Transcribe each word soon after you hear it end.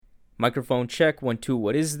Microphone check, 1, 2,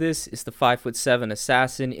 what is this? It's the 5'7"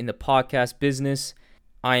 assassin in the podcast business.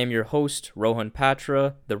 I am your host, Rohan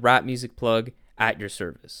Patra, the Rap Music Plug at your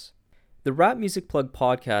service. The Rap Music Plug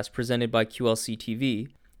podcast presented by QLC TV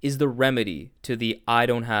is the remedy to the I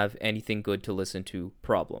don't have anything good to listen to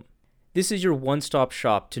problem. This is your one-stop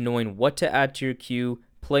shop to knowing what to add to your queue,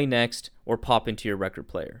 play next, or pop into your record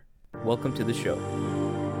player. Welcome to the show.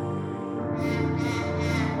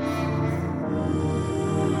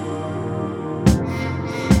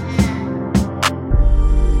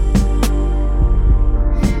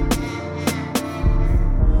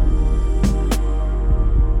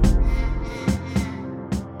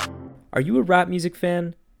 Are you a rap music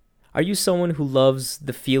fan? Are you someone who loves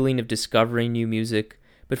the feeling of discovering new music,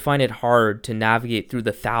 but find it hard to navigate through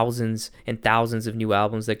the thousands and thousands of new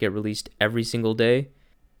albums that get released every single day?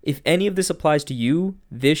 If any of this applies to you,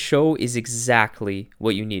 this show is exactly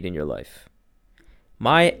what you need in your life.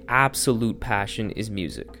 My absolute passion is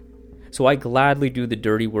music, so I gladly do the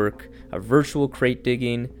dirty work of virtual crate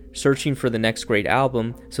digging, searching for the next great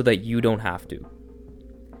album so that you don't have to.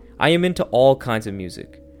 I am into all kinds of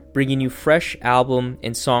music, bringing you fresh album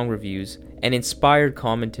and song reviews and inspired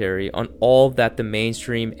commentary on all that the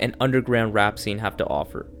mainstream and underground rap scene have to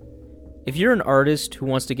offer. If you're an artist who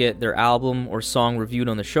wants to get their album or song reviewed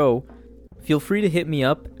on the show, feel free to hit me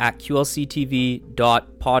up at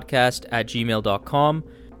qlctv.podcast@gmail.com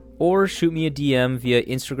or shoot me a DM via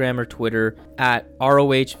Instagram or Twitter at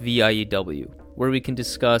ROHVIEW, where we can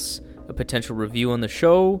discuss a potential review on the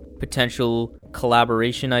show, potential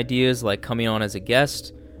collaboration ideas like coming on as a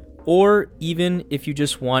guest, or even if you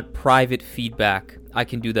just want private feedback, I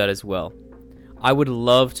can do that as well. I would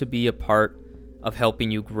love to be a part of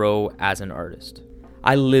helping you grow as an artist.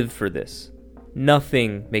 I live for this.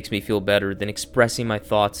 Nothing makes me feel better than expressing my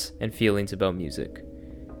thoughts and feelings about music.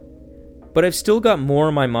 But I've still got more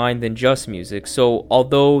on my mind than just music, so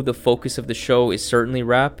although the focus of the show is certainly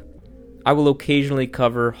rap, I will occasionally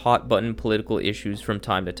cover hot-button political issues from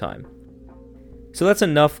time to time. So that's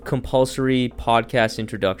enough compulsory podcast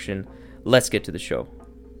introduction. Let's get to the show.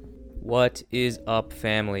 What is up,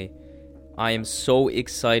 family? I am so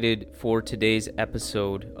excited for today's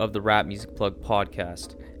episode of the Rap Music Plug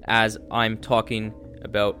podcast, as I'm talking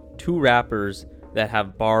about two rappers that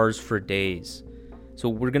have bars for days. So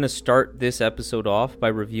we're going to start this episode off by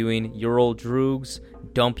reviewing your old Droog's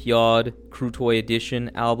Dump Yard Crew Toy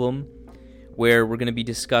Edition album, where we're going to be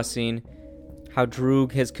discussing how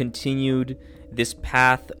Droog has continued this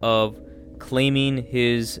path of claiming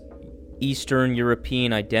his Eastern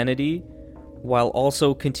European identity while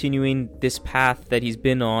also continuing this path that he's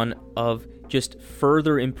been on of just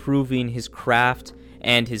further improving his craft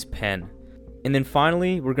and his pen. And then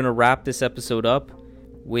finally, we're going to wrap this episode up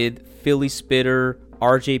with Philly Spitter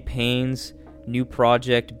RJ Payne's new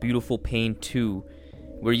project, Beautiful Payne 2,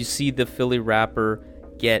 where you see the Philly rapper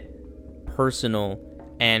get personal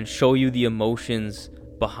and show you the emotions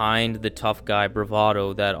behind the tough guy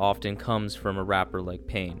bravado that often comes from a rapper like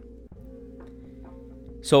Payne.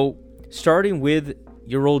 So, starting with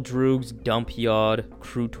your old Droog's Dump Yard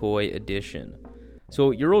Crew Toy Edition.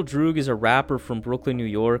 So, your old Droog is a rapper from Brooklyn, New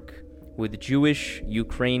York, with Jewish,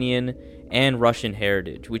 Ukrainian, and Russian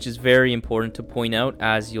heritage, which is very important to point out,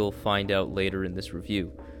 as you'll find out later in this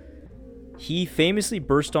review. He famously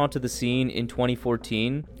burst onto the scene in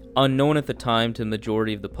 2014, unknown at the time to the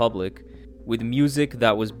majority of the public, with music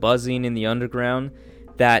that was buzzing in the underground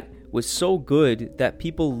that was so good that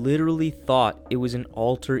people literally thought it was an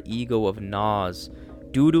alter ego of Nas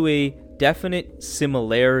due to a definite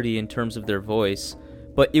similarity in terms of their voice,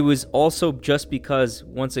 but it was also just because,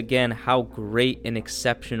 once again, how great and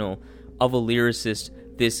exceptional of a lyricist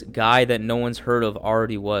this guy that no one's heard of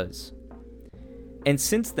already was. And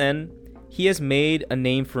since then, he has made a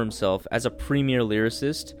name for himself as a premier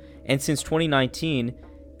lyricist, and since 2019,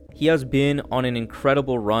 he has been on an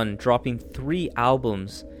incredible run, dropping 3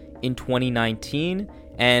 albums in 2019,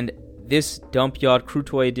 and this Dump Yard Crew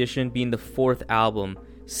Toy Edition being the 4th album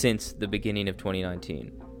since the beginning of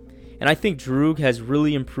 2019. And I think Droog has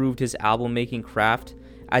really improved his album-making craft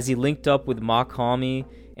as he linked up with Mach-Hommy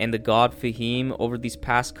and the God Fahim over these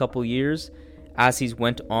past couple years as he's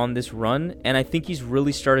went on this run, and I think he's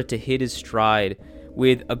really started to hit his stride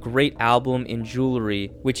with a great album in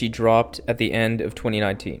Jewelry, which he dropped at the end of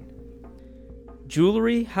 2019.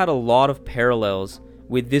 Jewelry had a lot of parallels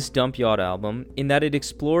with this Dump Yard album in that it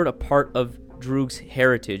explored a part of Droog's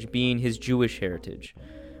heritage, being his Jewish heritage,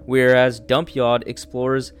 whereas Dump Yard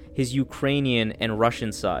explores his Ukrainian and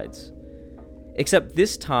Russian sides. Except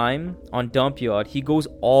this time, on Dump Yard, he goes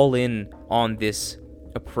all in on this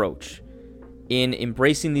approach. in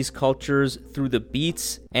embracing these cultures through the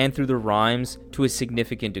beats and through the rhymes to a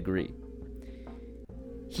significant degree.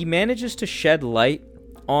 He manages to shed light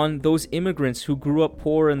on those immigrants who grew up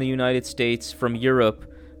poor in the United States from Europe,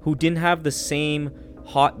 who didn't have the same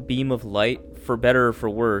hot beam of light, for better or for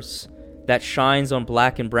worse, that shines on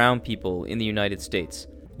black and brown people in the United States,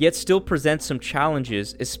 yet still presents some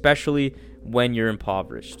challenges, especially when you're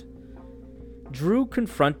impoverished. Droog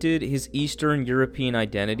confronted his Eastern European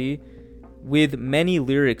identity with many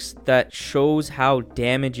lyrics that shows how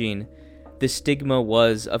damaging the stigma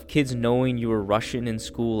was of kids knowing you were Russian in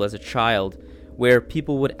school as a child, where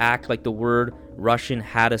people would act like the word Russian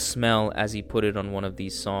had a smell, as he put it on one of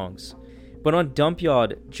these songs. But on Dump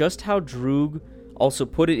Yard, just how Droog also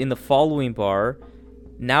put it in the following bar,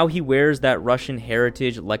 now he wears that Russian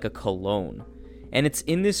heritage like a cologne. And it's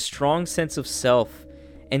in this strong sense of self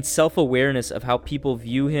and self-awareness of how people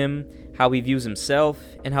view him, how he views himself,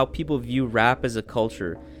 and how people view rap as a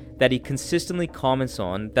culture that he consistently comments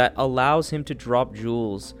on that allows him to drop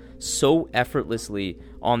jewels so effortlessly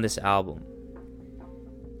on this album.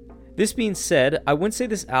 This being said, I wouldn't say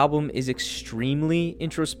this album is extremely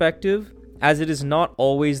introspective, as it is not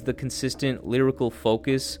always the consistent lyrical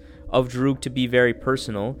focus of Droog to be very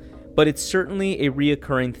personal, but it's certainly a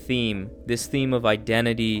reoccurring theme, this theme of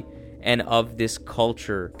identity and of this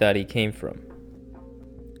culture that he came from.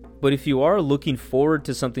 But if you are looking forward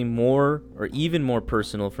to something more or even more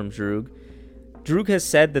personal from Droog, Droog has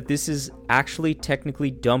said that this is actually technically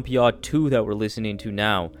Dump Yard 2 that we're listening to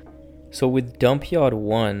now. So with Dump Yard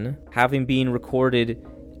 1 having been recorded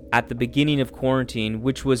at the beginning of quarantine,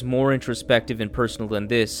 which was more introspective and personal than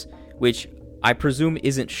this, which I presume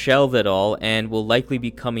isn't shelved at all and will likely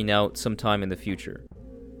be coming out sometime in the future.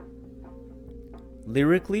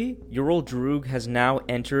 Lyrically, your old Droog has now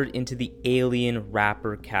entered into the alien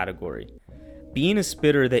rapper category, being a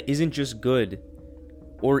spitter that isn't just good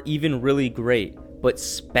or even really great, but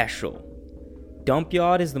special. Dump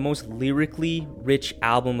Yard is the most lyrically rich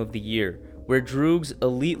album of the year, where Droog's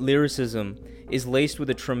elite lyricism is laced with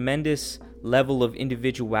a tremendous level of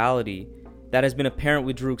individuality that has been apparent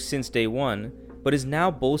with Droog since day one, but is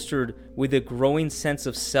now bolstered with a growing sense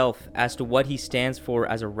of self as to what he stands for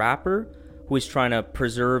as a rapper who is trying to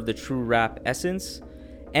preserve the true rap essence,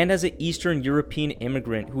 and as an Eastern European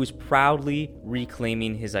immigrant who is proudly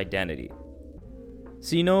reclaiming his identity.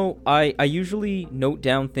 So I usually note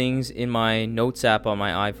down things in my notes app on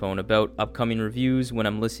my iPhone about upcoming reviews. When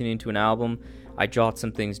I'm listening to an album, I jot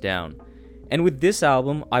some things down. And with this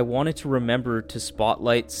album, I wanted to remember to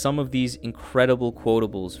spotlight some of these incredible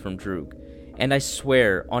quotables from Droog. And I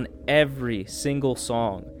swear, on every single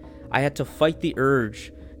song, I had to fight the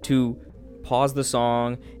urge to pause the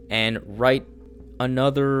song and write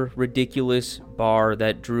another ridiculous bar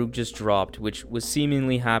that Droog just dropped, which was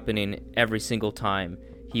seemingly happening every single time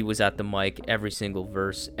he was at the mic, every single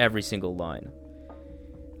verse, every single line.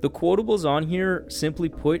 The quotables on here, simply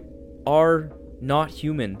put, are not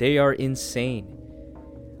human. They are insane.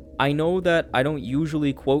 I know that I don't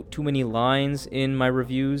usually quote too many lines in my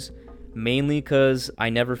reviews, mainly because I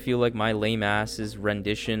never feel like my lame ass's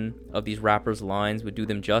rendition of these rappers' lines would do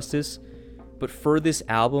them justice. But for this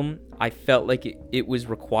album, I felt like it was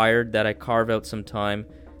required that I carve out some time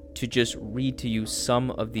to just read to you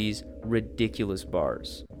some of these ridiculous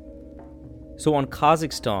bars. So on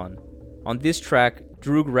Kazakhstan, on this track,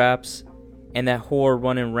 Droog raps, "And that whore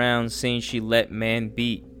running round saying she let man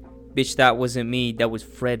beat. Bitch, that wasn't me, that was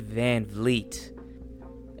Fred Van Vliet."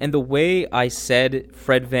 And the way I said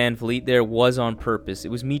Fred Van Vliet there was on purpose.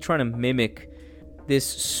 It was me trying to mimic this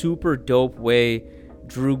super dope way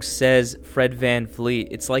Droog says Fred Van Vliet.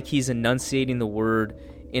 It's like he's enunciating the word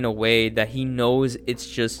in a way that he knows it's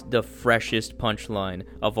just the freshest punchline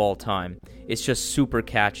of all time. It's just super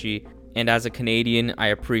catchy, and as a Canadian, I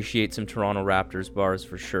appreciate some Toronto Raptors bars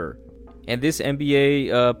for sure. And this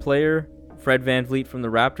NBA player, Fred Van Vliet from the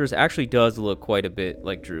Raptors, actually does look quite a bit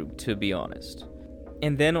like Droog, to be honest.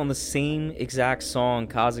 And then on the same exact song,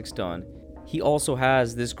 Kazakhstan, he also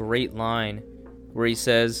has this great line where he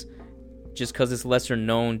says, "Just cause it's lesser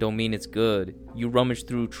known don't mean it's good. You rummage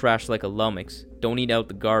through trash like a lummox. Don't eat out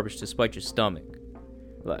the garbage to spite your stomach."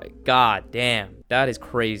 Like, god damn, that is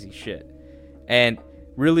crazy shit. And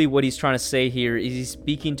really what he's trying to say here is he's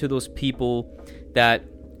speaking to those people that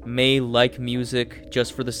may like music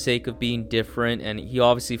just for the sake of being different, and he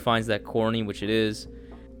obviously finds that corny, which it is,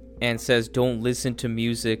 and says don't listen to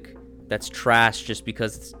music that's trash just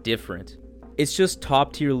because it's different. It's just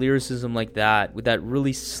top tier lyricism like that, with that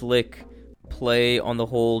really slick play on the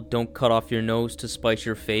whole "don't cut off your nose to spite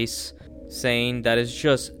your face" saying that is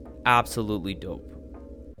just absolutely dope.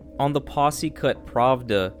 On the posse cut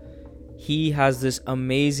Pravda, he has this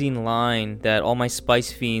amazing line that all my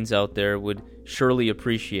spice fiends out there would surely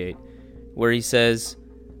appreciate, where he says,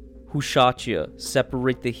 "Who shot ya?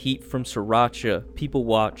 Separate the heat from sriracha. People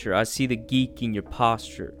watcher, I see the geek in your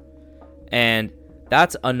posture." And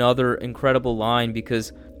that's another incredible line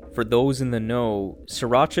because for those in the know,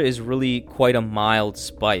 sriracha is really quite a mild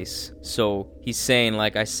spice. So he's saying,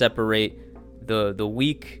 like, I separate the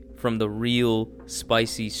weak from the real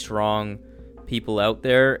spicy, strong people out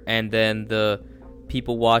there, and then the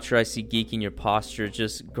people watcher, I see geek in your posture.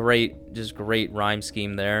 Just great rhyme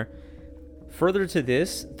scheme there. Further to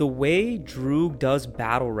this, the way Droog does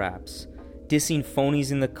battle raps, dissing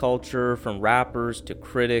phonies in the culture, from rappers to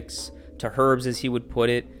critics to herbs, as he would put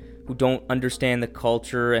it, who don't understand the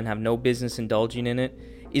culture and have no business indulging in it,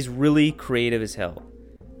 is really creative as hell.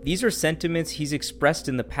 These are sentiments he's expressed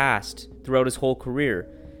in the past throughout his whole career,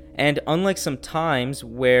 and unlike some times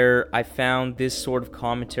where I found this sort of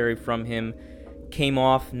commentary from him came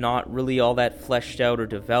off not really all that fleshed out or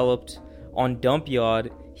developed, on Dump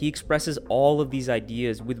Yard, he expresses all of these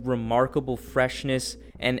ideas with remarkable freshness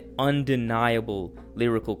and undeniable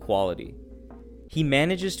lyrical quality. He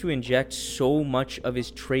manages to inject so much of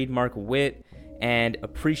his trademark wit and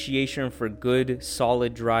appreciation for good,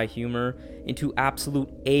 solid, dry humor into absolute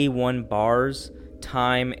A1 bars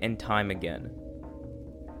time and time again.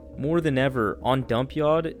 More than ever, on Dump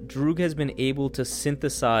Yard, Droog has been able to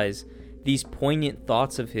synthesize these poignant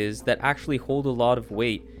thoughts of his that actually hold a lot of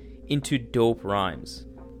weight into dope rhymes.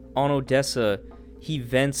 On Odessa, he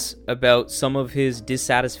vents about some of his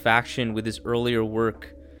dissatisfaction with his earlier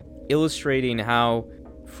work, illustrating how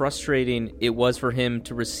frustrating it was for him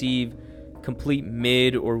to receive complete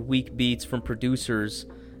mid or weak beats from producers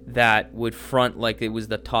that would front like it was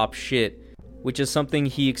the top shit, which is something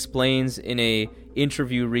he explains in a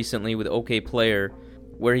interview recently with OK Player,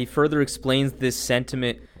 where he further explains this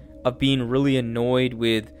sentiment of being really annoyed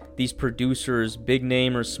with these producers, big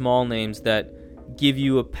name or small names, that give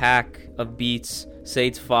you a pack of beats, say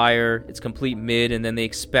it's fire, it's complete mid, and then they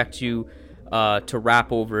expect you to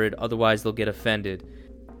rap over it, otherwise they'll get offended.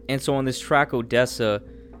 And so on this track Odessa,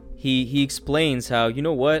 he explains how, you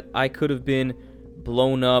know what, I could have been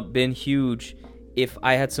blown up, been huge, if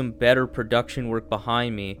I had some better production work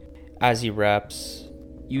behind me. As he raps,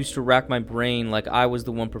 used to rack my brain like I was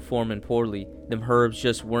the one performing poorly. Them herbs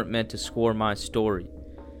just weren't meant to score my story.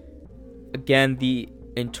 Again, the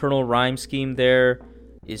internal rhyme scheme there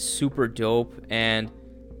is super dope, and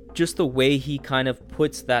just the way he kind of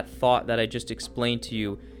puts that thought that I just explained to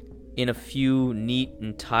you in a few neat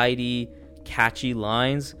and tidy, catchy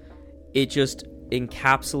lines, it just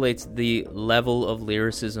encapsulates the level of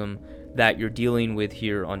lyricism that you're dealing with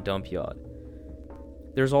here on Dump Yard.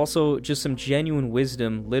 There's also just some genuine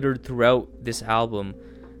wisdom littered throughout this album,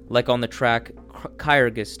 like on the track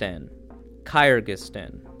Kyrgyzstan.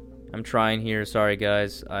 I'm trying here, sorry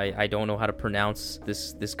guys, I don't know how to pronounce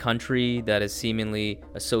this country that is seemingly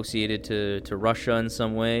associated to Russia in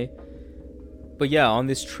some way. But yeah, on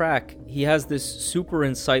this track, he has this super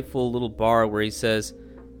insightful little bar where he says,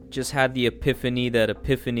 "Just had the epiphany that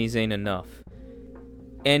epiphanies ain't enough."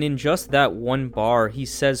 And in just that one bar, he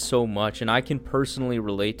says so much, and I can personally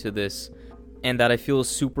relate to this, and that I feel is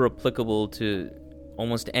super applicable to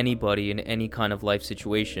almost anybody in any kind of life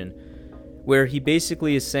situation, where he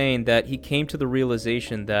basically is saying that he came to the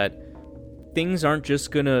realization that things aren't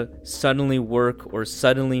just gonna suddenly work or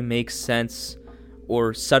suddenly make sense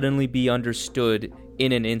or suddenly be understood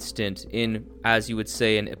in an instant, in, as you would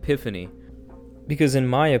say, an epiphany. Because in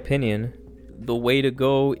my opinion, the way to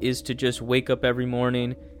go is to just wake up every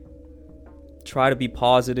morning, try to be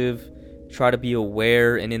positive, try to be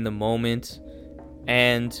aware and in the moment,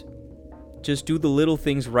 and just do the little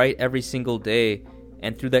things right every single day.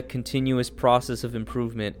 And through that continuous process of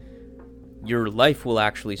improvement, your life will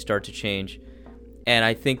actually start to change. And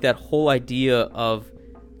I think that whole idea of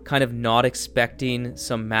kind of not expecting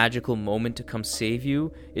some magical moment to come save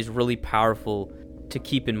you is really powerful to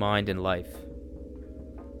keep in mind in life.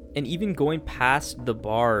 And even going past the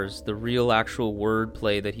bars, the real actual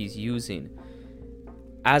wordplay that he's using,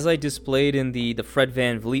 as I displayed in the Fred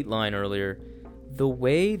Van Vliet line earlier, the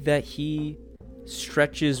way that he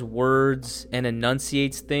stretches words and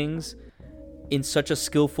enunciates things in such a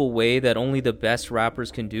skillful way that only the best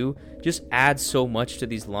rappers can do just adds so much to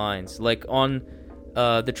these lines. Like on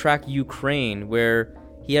the track Ukraine, where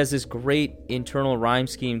he has this great internal rhyme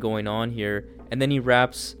scheme going on here, and then he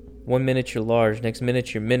raps, "1 minute you're large, next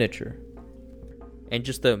minute you're miniature." And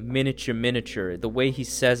just the miniature, the way he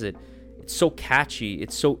says it, it's so catchy,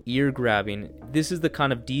 it's so ear-grabbing. This is the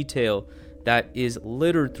kind of detail that is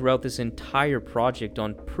littered throughout this entire project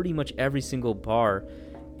on pretty much every single bar.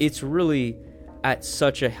 It's really at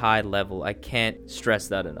such a high level. I can't stress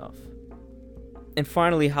that enough. And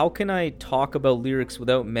finally, how can I talk about lyrics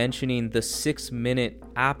without mentioning the 6-minute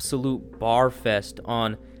absolute bar fest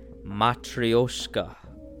on Matryoshka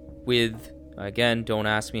with, again, don't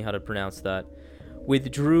ask me how to pronounce that,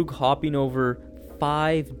 with Droog hopping over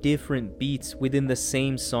 5 different beats within the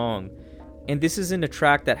same song. And this isn't a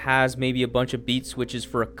track that has maybe a bunch of beat switches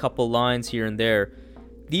for a couple lines here and there.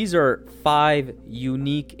 These are 5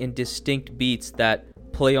 unique and distinct beats that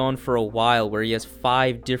play on for a while, where he has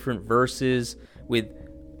 5 different verses with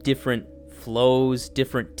different flows,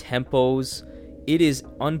 different tempos. It is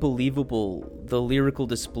unbelievable, the lyrical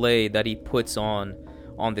display that he puts on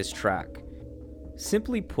this track.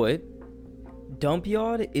 Simply put,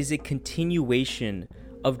 Dump-Yod is a continuation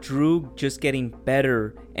of Droog just getting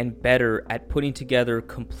better and better at putting together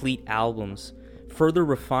complete albums, further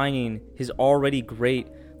refining his already great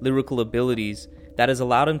lyrical abilities that has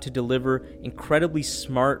allowed him to deliver incredibly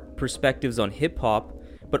smart perspectives on hip-hop,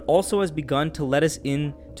 but also has begun to let us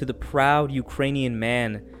in to the proud Ukrainian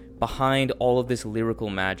man behind all of this lyrical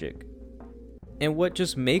magic. And what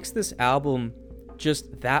just makes this album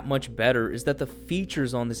just that much better is that the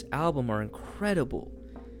features on this album are incredible.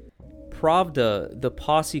 Pravda, the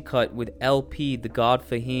posse cut with LP, The God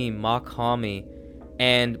Fahim, Mach Hami,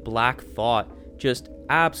 and Black Thought just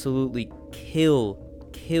absolutely kill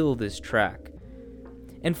this track.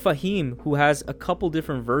 And Fahim, who has a couple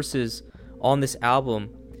different verses on this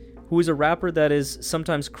album, who is a rapper that is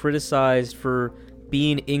sometimes criticized for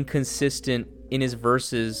being inconsistent in his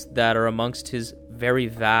verses that are amongst his very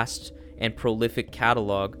vast and prolific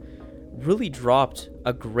catalog, really dropped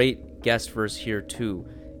a great guest verse here too,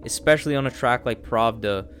 especially on a track like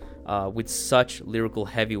Pravda, with such lyrical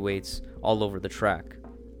heavyweights all over the track.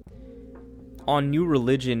 On New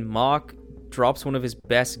Religion, Mach drops one of his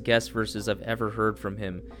best guest verses I've ever heard from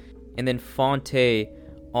him, and then Fonte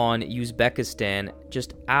on Uzbekistan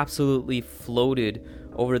just absolutely floated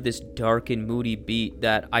over this dark and moody beat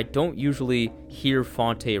that I don't usually hear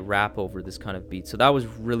Fonte rap over this kind of beat. So that was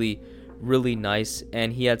really, really nice,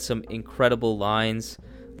 and he had some incredible lines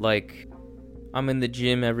like, I'm in the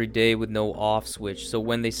gym every day with no off switch, so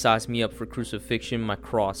when they size me up for crucifixion, my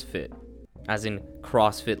CrossFit. As in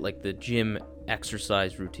CrossFit, like the gym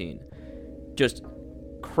exercise routine. Just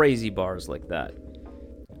crazy bars like that.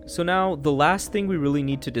 So now, the last thing we really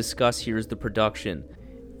need to discuss here is the production.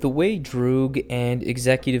 The way Droog and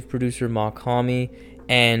executive producer Mach Hami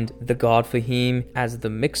and the God Fahim as the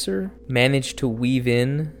mixer managed to weave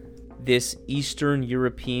in this Eastern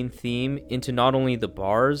European theme into not only the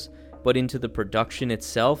bars, but into the production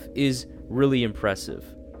itself is really impressive.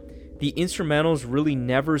 The instrumentals really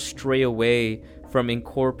never stray away from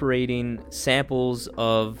incorporating samples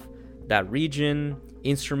of that region,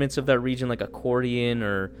 instruments of that region like accordion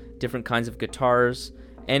or different kinds of guitars,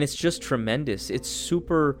 and it's just tremendous. It's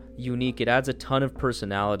super unique. It adds a ton of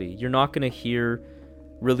personality. You're not going to hear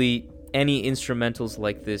really any instrumentals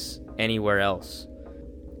like this anywhere else.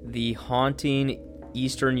 The haunting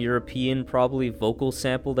Eastern European probably vocal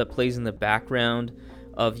sample that plays in the background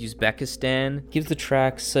of Uzbekistan gives the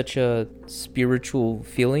track such a spiritual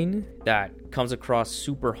feeling that comes across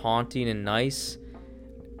super haunting and nice.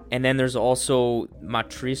 And then there's also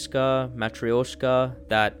Matryoshka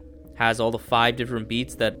that has all the 5 different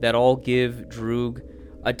beats that all give Droog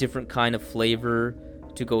a different kind of flavor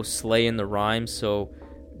to go slay in the rhyme. So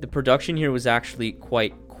the production here was actually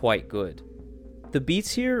quite good. The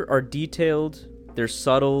beats here are detailed, they're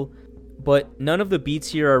subtle, but none of the beats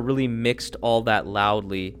here are really mixed all that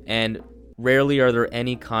loudly, and rarely are there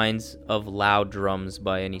any kinds of loud drums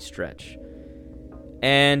by any stretch.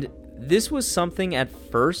 And this was something at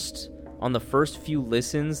first, on the first few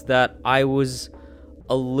listens, that I was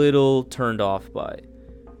a little turned off by.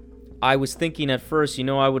 I was thinking at first,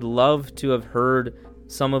 I would love to have heard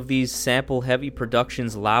some of these sample-heavy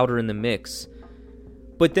productions louder in the mix.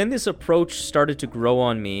 But then this approach started to grow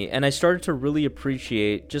on me, and I started to really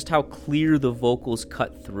appreciate just how clear the vocals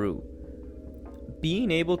cut through.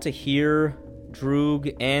 Being able to hear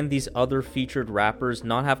Droog and these other featured rappers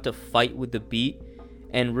not have to fight with the beat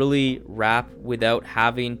and really rap without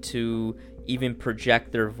having to even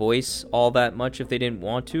project their voice all that much if they didn't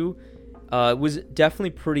want to, it was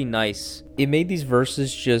definitely pretty nice. It made these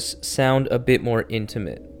verses just sound a bit more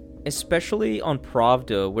intimate. Especially on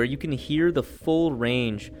Pravda, where you can hear the full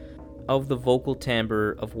range of the vocal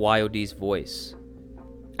timbre of YOD's voice.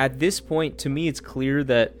 At this point, to me, it's clear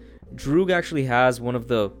that Droog actually has one of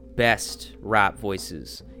the best rap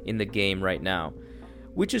voices in the game right now,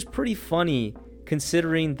 which is pretty funny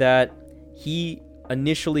considering that he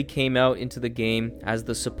initially came out into the game as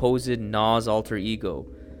the supposed Nas alter ego.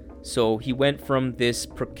 So he went from this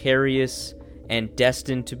precarious and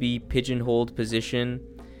destined to be pigeonholed position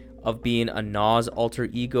of being a Nas alter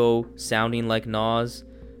ego, sounding like Nas,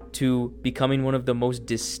 to becoming one of the most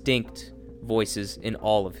distinct voices in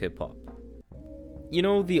all of hip-hop. You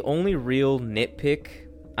know, the only real nitpick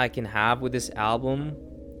I can have with this album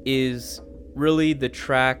is really the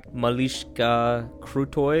track Malishka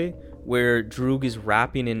Krutoy, where Droog is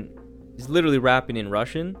literally rapping in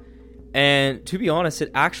Russian. And to be honest,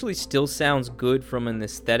 it actually still sounds good from an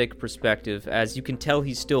aesthetic perspective, as you can tell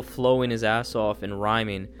he's still flowing his ass off and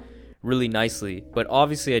rhyming really nicely. But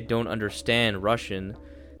obviously I don't understand Russian,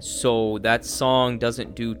 so that song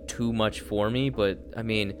doesn't do too much for me. But I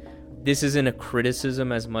mean, this isn't a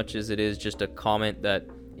criticism as much as it is just a comment that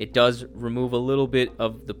it does remove a little bit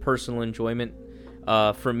of the personal enjoyment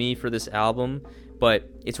for me for this album. But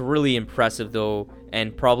it's really impressive though,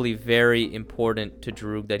 and probably very important to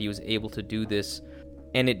Droog that he was able to do this.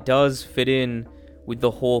 And it does fit in with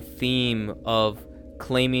the whole theme of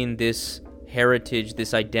claiming this heritage,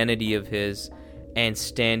 this identity of his, and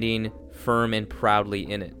standing firm and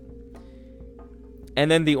proudly in it.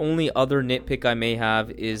 And then the only other nitpick I may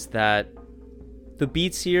have is that the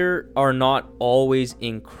beats here are not always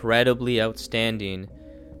incredibly outstanding.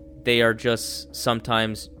 They are just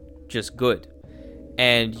sometimes just good.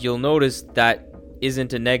 And you'll notice that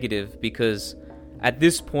isn't a negative, because at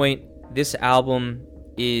this point, this album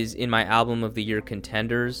is in my album of the year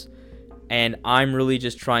contenders, and I'm really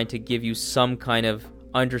just trying to give you some kind of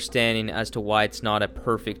understanding as to why it's not a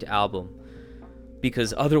perfect album.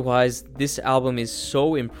 Because otherwise, this album is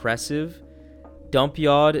so impressive. Dump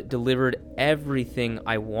Yard delivered everything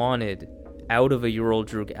I wanted out of a Ural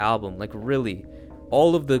Droog album. Like, really.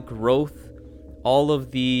 All of the growth, all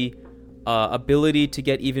of the ability to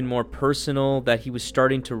get even more personal that he was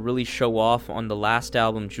starting to really show off on the last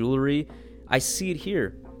album, Jewelry, I see it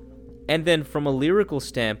here. And then from a lyrical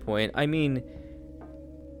standpoint, I mean,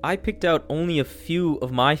 I picked out only a few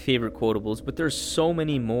of my favorite quotables, but there's so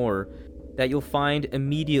many more that you'll find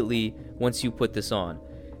immediately once you put this on.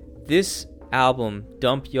 This album,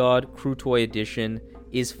 Dump Yard Krutoy Edition,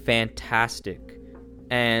 is fantastic.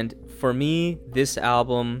 And for me, this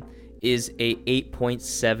album is a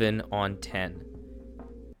 8.7 on 10.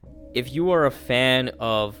 If you are a fan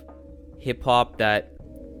of hip-hop that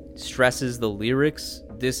stresses the lyrics,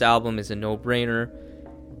 this album is a no-brainer.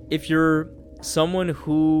 If you're someone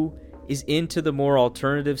who is into the more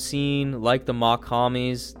alternative scene, like the Mock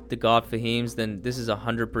Homies, the God Fahims, then this is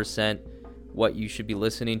 100% what you should be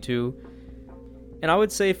listening to. And I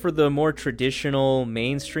would say for the more traditional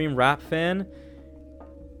mainstream rap fan,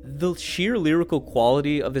 the sheer lyrical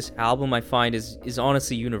quality of this album I find is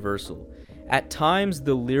honestly universal. At times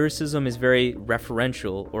the lyricism is very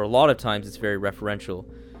referential, or a lot of times it's very referential,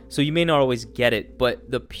 so you may not always get it, but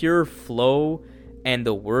the pure flow and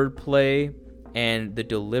the wordplay and the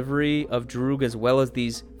delivery of Droog, as well as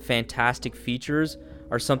these fantastic features,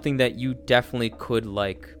 are something that you definitely could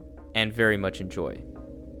like and very much enjoy.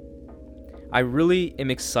 I really am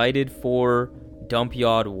excited for Dump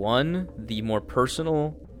Yard 1, the more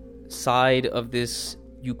personal side of this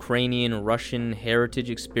Ukrainian-Russian heritage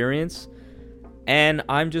experience, and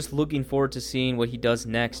I'm just looking forward to seeing what he does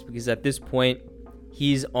next, because at this point,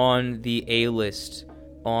 he's on the A-list,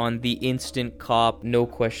 on the instant cop, no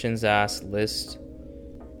questions asked list.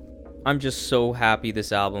 I'm just so happy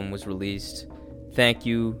this album was released. Thank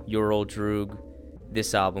you, Ural Droog.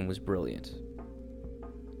 This album was brilliant.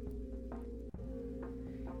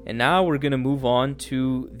 And now we're going to move on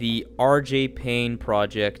to the RJ Payne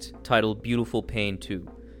project titled Beautiful Payne 2.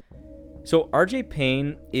 So RJ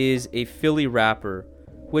Payne is a Philly rapper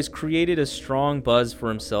who has created a strong buzz for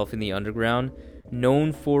himself in the underground,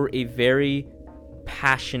 known for a very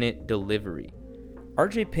passionate delivery.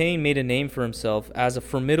 RJ Payne made a name for himself as a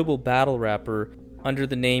formidable battle rapper under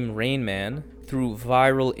the name Rain Man through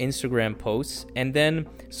viral Instagram posts, and then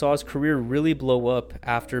saw his career really blow up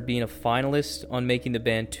after being a finalist on Making the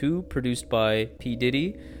Band 2, produced by P.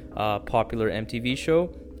 Diddy, a popular MTV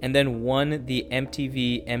show, and then won the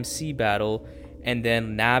MTV MC battle, and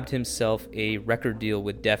then nabbed himself a record deal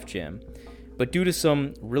with Def Jam. But due to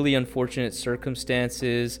some really unfortunate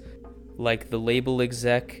circumstances, like the label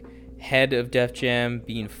exec, head of Def Jam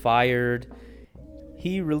being fired,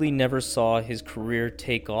 he really never saw his career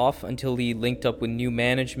take off until he linked up with new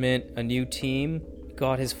management, a new team,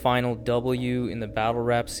 got his final W in the battle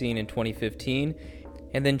rap scene in 2015,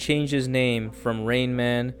 and then changed his name from Rain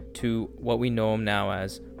Man to what we know him now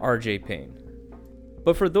as RJ Payne.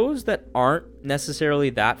 But for those that aren't necessarily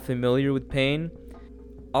that familiar with Payne,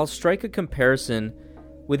 I'll strike a comparison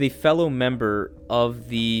with a fellow member of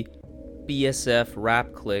the BSF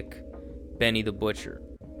rap clique, Benny the Butcher.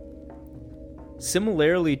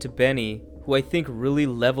 Similarly to Benny, who I think really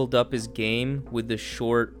leveled up his game with the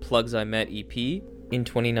short Plugs I Met EP in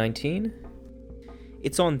 2019,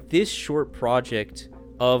 it's on this short project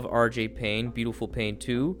of RJ Payne, Beautiful Payne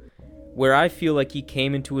 2, where I feel like he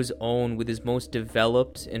came into his own with his most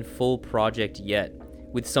developed and full project yet,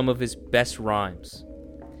 with some of his best rhymes.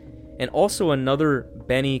 And also another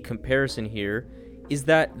Benny comparison here is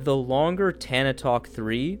that the longer Tana Talk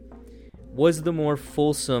 3 was the more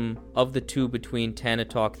fulsome of the two between Tana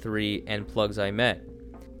Talk 3 and Plugs I Met.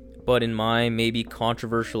 But in my maybe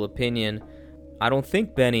controversial opinion, I don't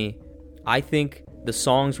think Benny. I think the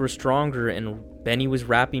songs were stronger and Benny was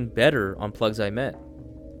rapping better on Plugs I Met.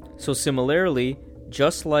 So similarly,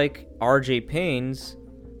 just like RJ Payne's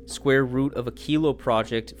Square Root of a Kilo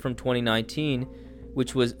project from 2019,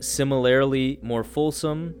 which was similarly more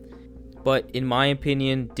fulsome, but in my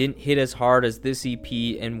opinion didn't hit as hard as this EP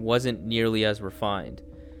and wasn't nearly as refined.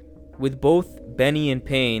 With both Benny and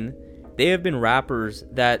Payne, they have been rappers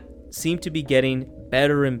that seem to be getting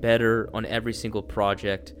better and better on every single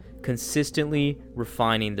project, consistently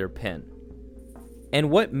refining their pen.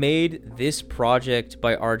 And what made this project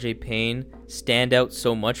by RJ Payne stand out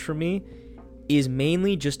so much for me is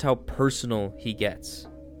mainly just how personal he gets.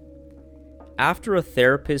 After a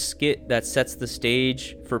therapist skit that sets the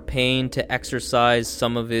stage for Payne to exercise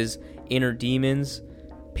some of his inner demons,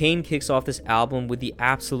 Payne kicks off this album with the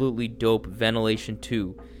absolutely dope Ventilation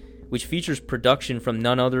 2, which features production from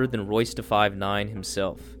none other than Royce da 5'9"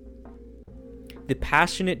 himself. The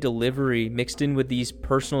passionate delivery mixed in with these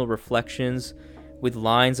personal reflections with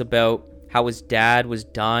lines about how his dad was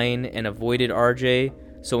dying and avoided RJ,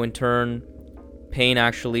 so in turn, Payne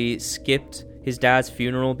actually skipped his dad's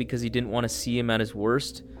funeral because he didn't want to see him at his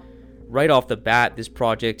worst. Right off the bat, this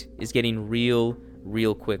project is getting real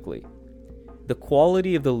quickly. The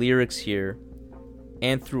quality of the lyrics here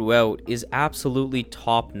and throughout is absolutely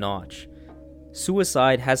top-notch.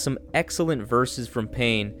 Suicide has some excellent verses from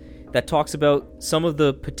Payne that talks about some of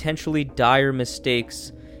the potentially dire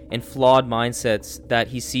mistakes and flawed mindsets that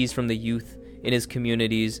he sees from the youth in his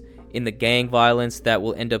communities, in the gang violence that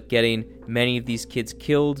will end up getting many of these kids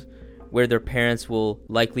killed, where their parents will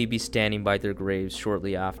likely be standing by their graves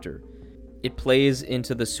shortly after. It plays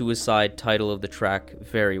into the suicide title of the track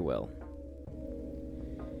very well.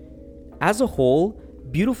 As a whole,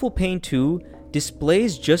 Beautiful Payne 2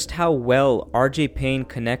 displays just how well RJ Payne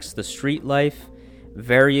connects the street life,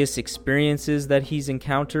 various experiences that he's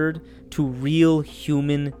encountered, to real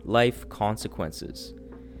human life consequences.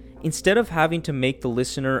 Instead of having to make the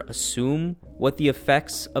listener assume what the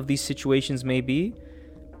effects of these situations may be,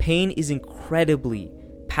 Payne is incredibly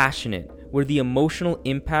passionate, where the emotional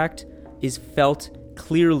impact is felt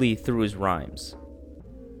clearly through his rhymes.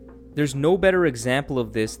 There's no better example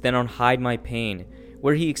of this than on Hide My Pain,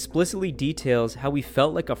 where he explicitly details how he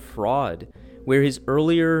felt like a fraud, where his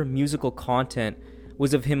earlier musical content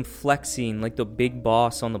was of him flexing like the big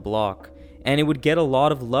boss on the block, and it would get a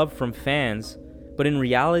lot of love from fans, but in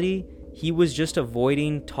reality, he was just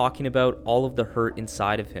avoiding talking about all of the hurt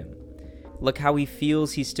inside of him. Like how he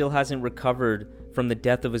feels he still hasn't recovered from the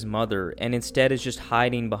death of his mother, and instead is just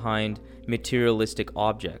hiding behind materialistic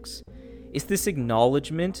objects. It's this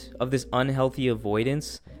acknowledgement of this unhealthy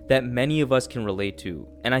avoidance that many of us can relate to,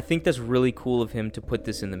 and I think that's really cool of him to put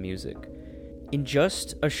this in the music. In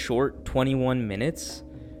just a short 21 minutes,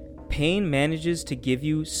 Payne manages to give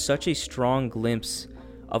you such a strong glimpse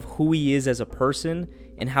of who he is as a person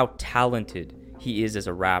and how talented he is as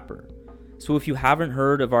a rapper. So if you haven't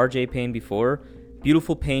heard of RJ Payne before,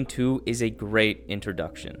 Beautiful Payne 2 is a great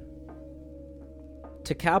introduction.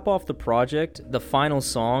 To cap off the project, the final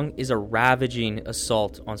song is a ravaging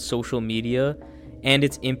assault on social media and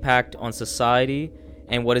its impact on society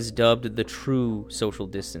and what is dubbed the true social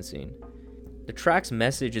distancing. The track's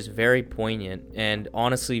message is very poignant and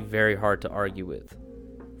honestly very hard to argue with.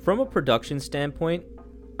 From a production standpoint,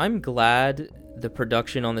 I'm glad the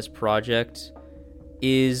production on this project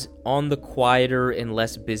is on the quieter and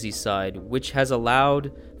less busy side, which has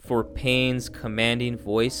allowed for Payne's commanding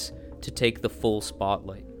voice to take the full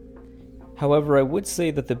spotlight. However, I would say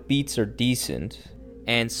that the beats are decent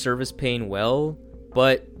and service Payne well,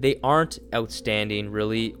 but they aren't outstanding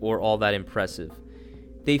really or all that impressive.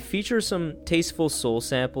 They feature some tasteful soul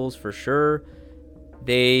samples for sure.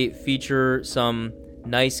 They feature some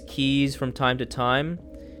nice keys from time to time,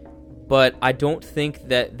 but I don't think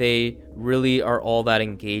that they really are all that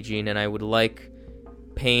engaging, and I would like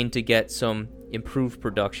Payne to get some improved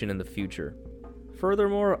production in the future.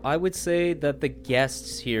 Furthermore, I would say that the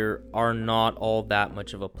guests here are not all that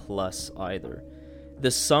much of a plus either.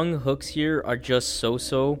 The sung hooks here are just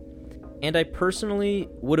so-so, and I personally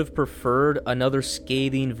would have preferred another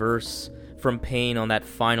scathing verse from Payne on that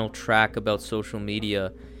final track about social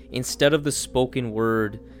media, instead of the spoken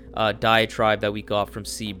word diatribe that we got from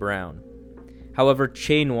C. Brown. However,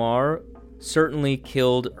 Che Noir certainly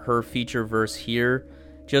killed her feature verse here,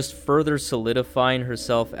 just further solidifying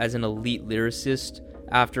herself as an elite lyricist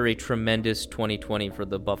after a tremendous 2020 for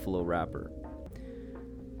the Buffalo rapper.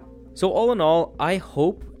 So all in all, I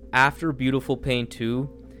hope after Beautiful Pain 2,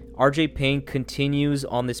 RJ Payne continues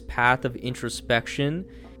on this path of introspection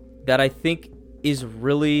that I think is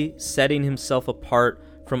really setting himself apart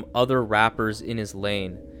from other rappers in his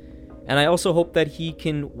lane. And I also hope that he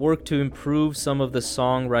can work to improve some of the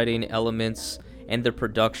songwriting elements and the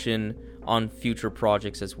production on future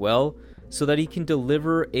projects as well, so that he can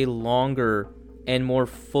deliver a longer and more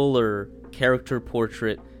fuller character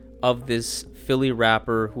portrait of this Philly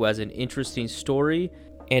rapper who has an interesting story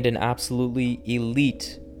and an absolutely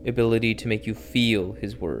elite ability to make you feel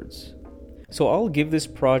his words. So I'll give this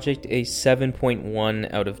project a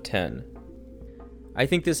 7.1 out of 10. I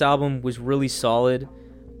think this album was really solid.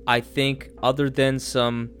 I think other than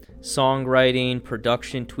some songwriting,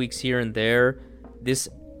 production tweaks here and there, this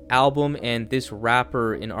album and this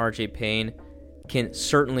rapper in RJ Payne can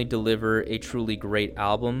certainly deliver a truly great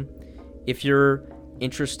album. If you're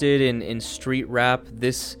interested in street rap,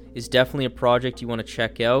 this is definitely a project you want to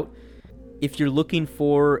check out. If you're looking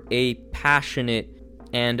for a passionate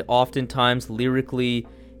and oftentimes lyrically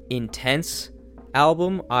intense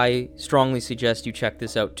album, I strongly suggest you check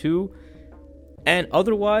this out too. And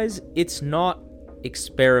otherwise, it's not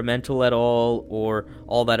experimental at all or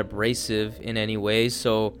all that abrasive in any way.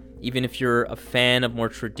 So even if you're a fan of more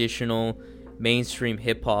traditional mainstream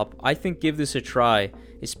hip-hop, I think give this a try,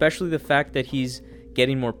 especially the fact that he's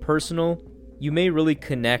getting more personal. You may really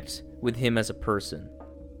connect with him as a person.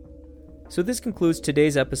 So this concludes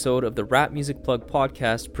today's episode of the Rap Music Plug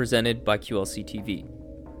podcast presented by QLC TV.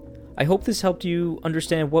 I hope this helped you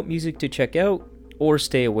understand what music to check out or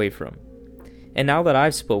stay away from. And now that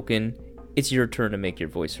I've spoken, it's your turn to make your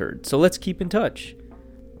voice heard. So let's keep in touch.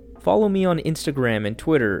 Follow me on Instagram and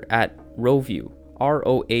Twitter at Rohview,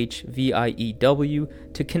 ROHVIEW,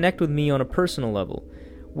 to connect with me on a personal level,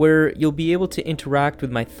 where you'll be able to interact with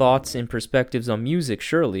my thoughts and perspectives on music,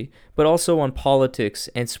 surely, but also on politics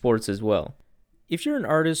and sports as well. If you're an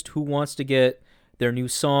artist who wants to get their new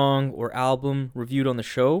song or album reviewed on the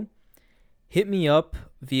show, hit me up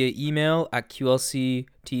via email at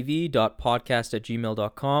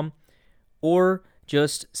qlctv.podcast@gmail.com or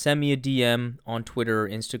just send me a DM on Twitter or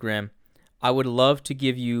Instagram. I would love to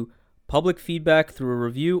give you public feedback through a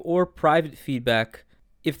review or private feedback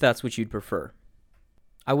if that's what you'd prefer.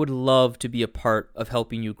 I would love to be a part of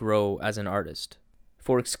helping you grow as an artist.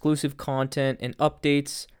 For exclusive content and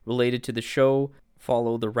updates related to the show,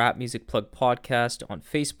 follow the Rap Music Plug podcast on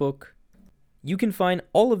Facebook. You can find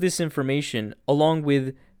all of this information along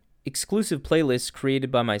with exclusive playlists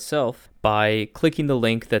created by myself by clicking the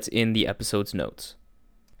link that's in the episode's notes.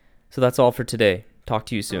 So that's all for today. Talk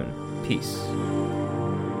to you soon. Peace.